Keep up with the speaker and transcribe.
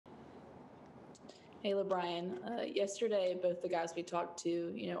Hey, LaBryan. Yesterday, both the guys we talked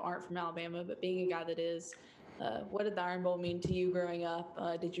to, aren't from Alabama, but being a guy that is, what did the Iron Bowl mean to you growing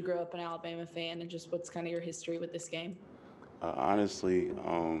up? Did you grow up an Alabama fan, and just what's kind of your history with this game? Honestly,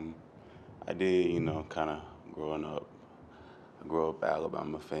 I did, kind of growing up. I grew up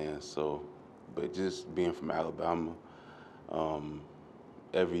Alabama fan, so, but just being from Alabama, um,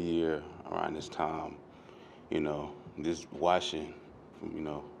 every year around this time, just watching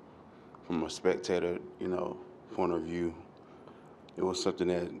from, from a spectator, point of view, it was something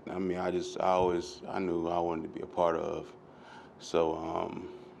that I knew I wanted to be a part of. So,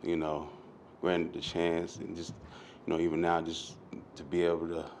 you know, granted the chance and just, even now just to be able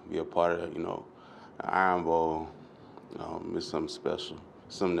to be a part of, the Iron Bowl, is something special.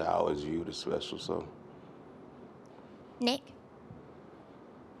 Something that I always viewed as special. So, Nick?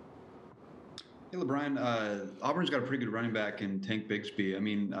 Hey, LaBryan, Auburn's got a pretty good running back in Tank Bigsby. I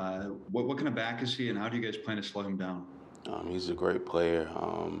mean, what kind of back is he, and how do you guys plan to slow him down? he's a great player.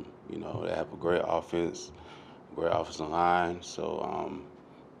 They have a great offensive line. So,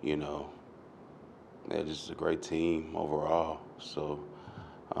 you know, they're just a great team overall. So,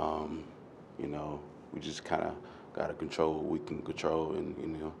 um, we just kind of got to control what we can control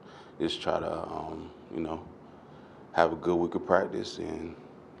and, just try to, have a good week of practice and,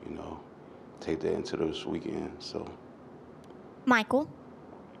 you know, take that into this weekend. So, Michael?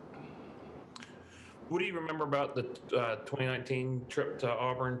 What do you remember about the 2019 trip to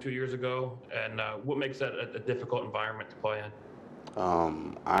Auburn 2 years ago, and what makes that a difficult environment to play in?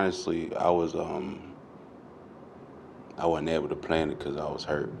 honestly, I wasn't able to plan it because I was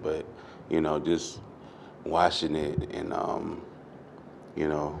hurt, but, just watching it and, you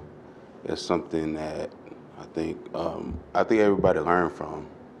know, it's something that I think everybody learned from.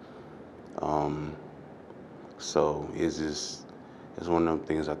 Um, so it's one of them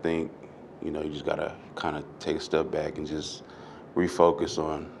things I think, you just gotta kind of take a step back and just refocus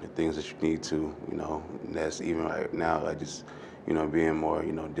on the things that you need to, and that's even right now, like just, being more,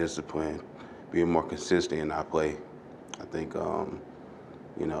 disciplined, being more consistent in our play. I think,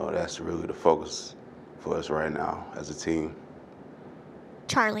 that's really the focus for us right now as a team.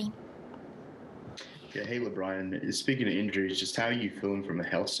 Charlie? Yeah, hey LeBron. Speaking of injuries, just how are you feeling from a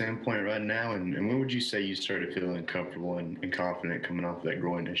health standpoint right now? And when would you say you started feeling comfortable and confident coming off that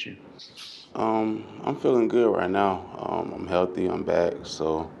groin issue? I'm feeling good right now. I'm healthy. I'm back.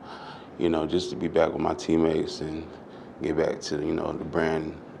 So, just to be back with my teammates and get back to the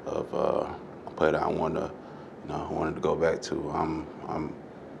brand of play that I wanted to go back to.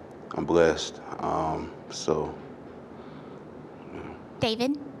 I'm blessed. So,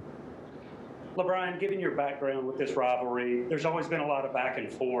 David? LaBryan, given your background with this rivalry, there's always been a lot of back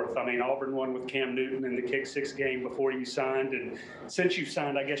and forth. I mean, Auburn won with Cam Newton in the kick six game before you signed, and since you've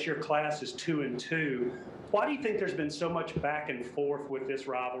signed, I guess your class is 2-2. Why do you think there's been so much back and forth with this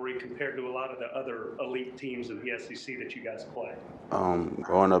rivalry compared to a lot of the other elite teams in the SEC that you guys play?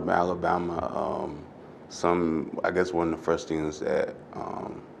 growing up in Alabama, I guess one of the first things that,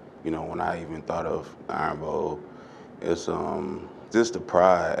 when I even thought of the Iron Bowl, is just the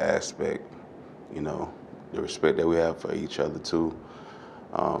pride aspect, you know, the respect that we have for each other too.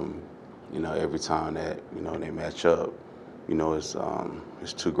 Um, every time that, they match up,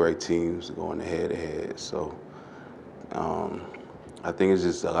 it's two great teams going head to head. So um, I think it's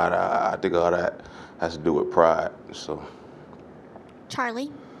just I think a lot of that has to do with pride. So.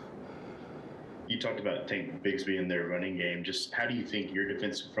 Charlie? You talked about Tank Bigsby in their running game. Just how do you think your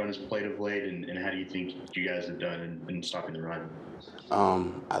defensive front has played of late, and how do you think you guys have done in stopping the run?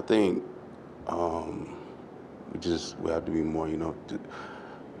 I think we have to be more,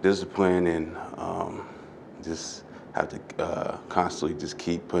 disciplined and just have to constantly just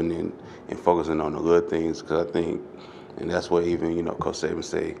keep putting in and focusing on the little things because I think, and that's what even Coach Saban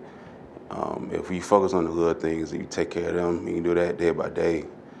say. If you focus on the little things and you take care of them, you can do that day by day,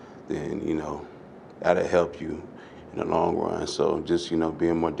 then that'll help you in the long run. So just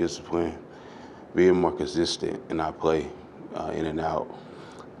being more disciplined, being more consistent in our play, in and out.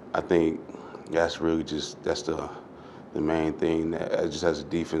 I think that's the main thing that just as a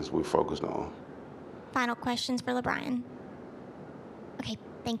defense we're focused on. Final questions for LaBryan. Okay,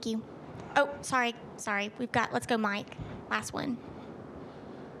 thank you. Oh, sorry. Let's go Mike. Last one.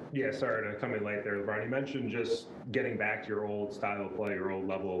 Yeah, sorry to come in late there, LeBron. You mentioned just getting back to your old style of play, your old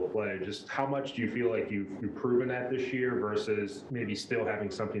level of play. Just how much do you feel like you've proven that this year versus maybe still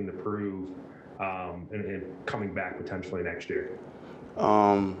having something to prove and coming back potentially next year?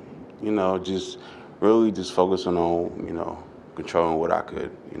 Just really just focusing on, controlling what I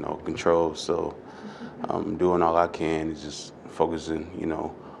could, control. So doing all I can is just focusing,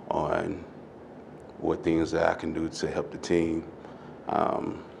 on what things that I can do to help the team.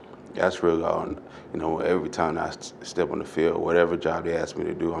 That's really all. You know, every time I step on the field, whatever job they ask me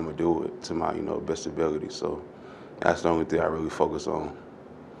to do, I'm gonna do it to my, best ability. So that's the only thing I really focus on.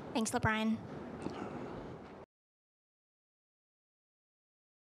 Thanks, LaBryan.